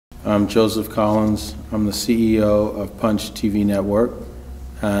I'm Joseph Collins. I'm the CEO of Punch TV Network,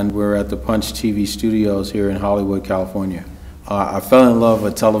 and we're at the Punch TV studios here in Hollywood, California. I fell in love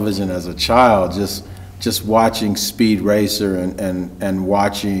with television as a child, just watching Speed Racer and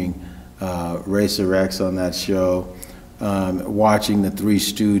watching Racer X on that show, watching the Three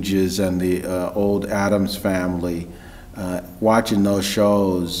Stooges and the old Addams Family. Watching those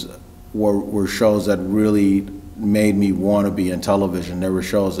shows were shows that really made me want to be in television. There were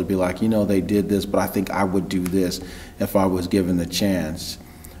shows that be like, you know, they did this, but I think I would do this if I was given the chance.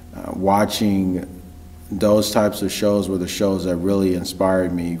 Watching those types of shows were the shows that really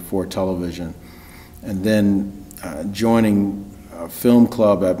inspired me for television. And then joining a film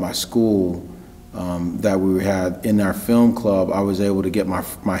club at my school that we had. In our film club, I was able to get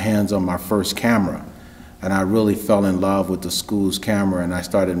my hands on my first camera. And I really fell in love with the school's camera, and I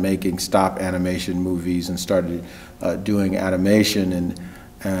started making stop animation movies and started doing animation,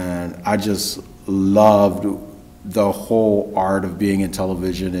 and I just loved the whole art of being in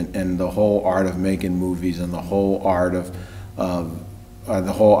television and the whole art of making movies and the whole art of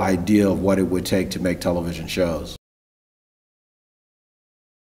the whole idea of what it would take to make television shows.